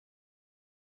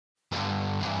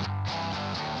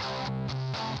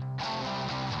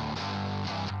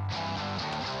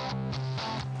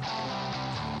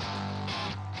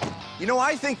You know,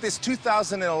 I think this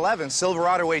 2011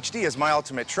 Silverado HD is my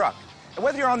ultimate truck. And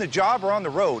whether you're on the job or on the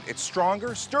road, it's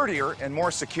stronger, sturdier, and more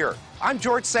secure. I'm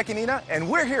George Secanina, and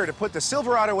we're here to put the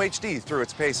Silverado HD through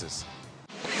its paces.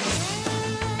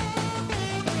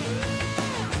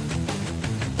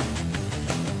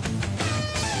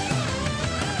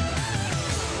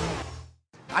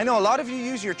 I know a lot of you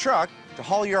use your truck to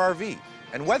haul your RV.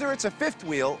 And whether it's a fifth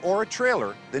wheel or a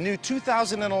trailer, the new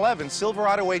 2011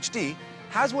 Silverado HD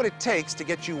has what it takes to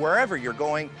get you wherever you're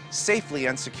going safely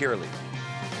and securely.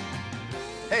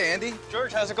 Hey, Andy.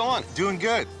 George, how's it going? Doing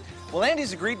good. Well,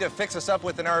 Andy's agreed to fix us up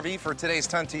with an RV for today's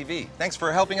Ton TV. Thanks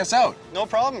for helping us out. No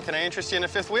problem. Can I interest you in a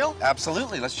fifth wheel?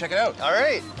 Absolutely. Let's check it out. All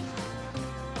right.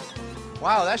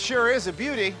 Wow, that sure is a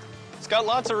beauty. It's got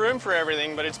lots of room for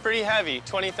everything, but it's pretty heavy,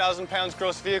 20,000 pounds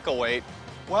gross vehicle weight.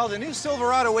 Well, the new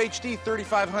Silverado HD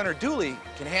 3500 dually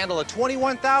can handle a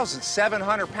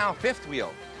 21,700-pound fifth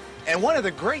wheel. And one of the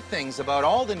great things about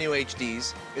all the new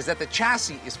HDs is that the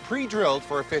chassis is pre-drilled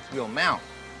for a fifth wheel mount.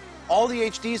 All the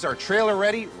HDs are trailer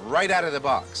ready right out of the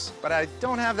box. But I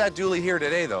don't have that dually here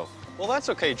today, though. Well, that's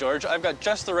okay, George. I've got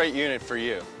just the right unit for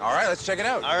you. All right, let's check it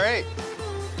out. All right.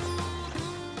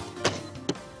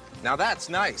 Now that's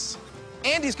nice.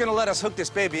 Andy's going to let us hook this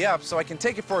baby up so I can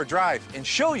take it for a drive and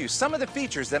show you some of the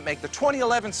features that make the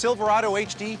 2011 Silverado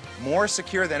HD more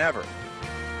secure than ever.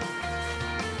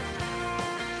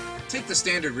 Take the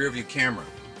standard rear view camera.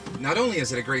 Not only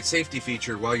is it a great safety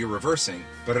feature while you're reversing,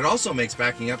 but it also makes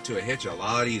backing up to a hitch a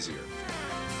lot easier.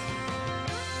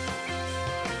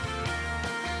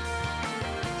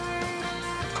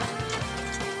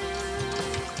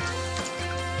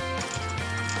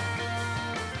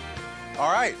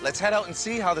 All right, let's head out and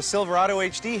see how the Silverado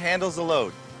HD handles the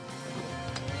load.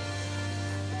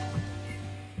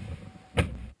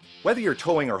 Whether you're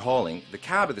towing or hauling, the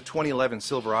cab of the 2011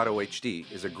 Silverado HD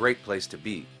is a great place to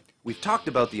be. We've talked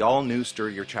about the all-new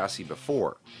sturdier chassis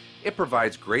before. It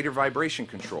provides greater vibration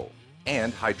control,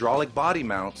 and hydraulic body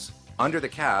mounts under the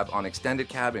cab on extended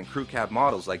cab and crew cab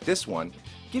models like this one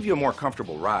give you a more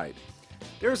comfortable ride.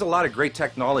 There's a lot of great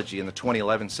technology in the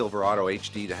 2011 Silverado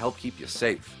HD to help keep you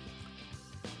safe.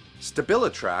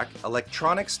 StabiliTrak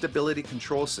electronic stability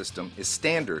control system is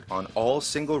standard on all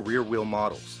single rear wheel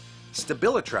models.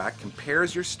 StabiliTrak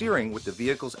compares your steering with the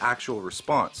vehicle's actual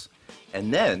response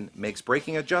and then makes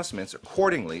braking adjustments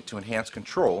accordingly to enhance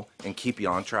control and keep you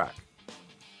on track.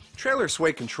 Trailer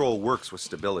sway control works with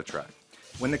StabiliTrak.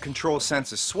 When the control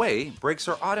senses sway, brakes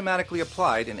are automatically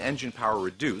applied and engine power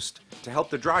reduced to help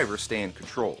the driver stay in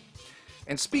control.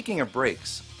 And speaking of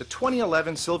brakes, the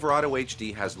 2011 Silverado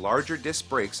HD has larger disc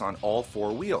brakes on all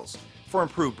four wheels for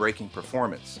improved braking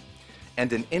performance.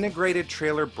 And an integrated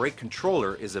trailer brake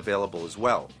controller is available as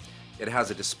well. It has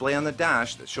a display on the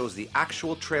dash that shows the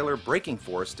actual trailer braking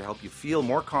force to help you feel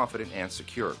more confident and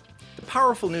secure. The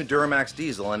powerful new Duramax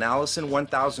diesel and Allison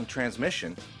 1000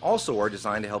 transmission also are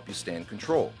designed to help you stay in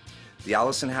control. The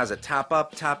Allison has a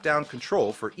tap-up, tap-down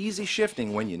control for easy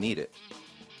shifting when you need it.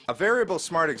 A variable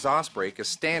smart exhaust brake is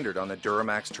standard on the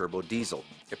Duramax Turbo Diesel.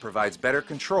 It provides better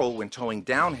control when towing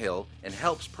downhill and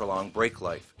helps prolong brake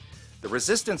life. The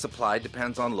resistance applied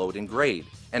depends on load and grade,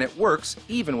 and it works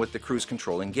even with the cruise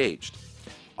control engaged.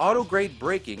 Auto-grade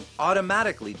braking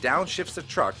automatically downshifts the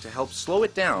truck to help slow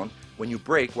it down when you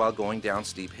brake while going down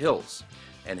steep hills.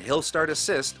 And Hill Start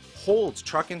Assist holds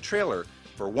truck and trailer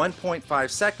for 1.5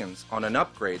 seconds on an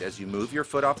upgrade as you move your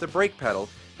foot off the brake pedal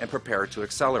and prepare to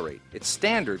accelerate. It's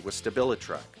standard with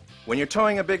StabiliTrak. When you're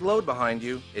towing a big load behind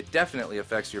you, it definitely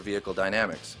affects your vehicle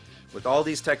dynamics. With all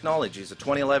these technologies, the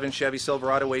 2011 Chevy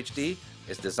Silverado HD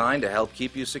is designed to help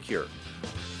keep you secure.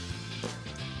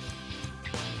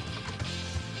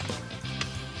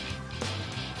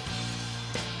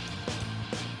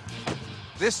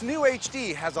 This new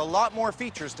HD has a lot more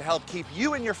features to help keep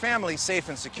you and your family safe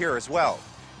and secure as well.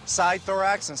 Side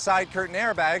thorax and side curtain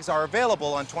airbags are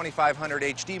available on 2500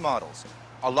 HD models.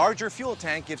 A larger fuel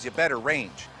tank gives you better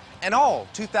range. And all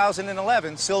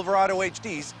 2011 Silverado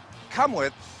HDs come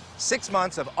with 6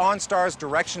 months of OnStar's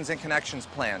Directions and Connections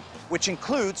plan, which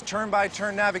includes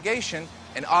turn-by-turn navigation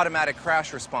and automatic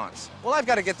crash response. Well, I've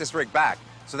got to get this rig back.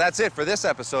 So that's it for this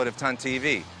episode of Ton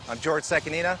TV. I'm George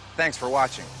Secanina. Thanks for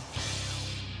watching.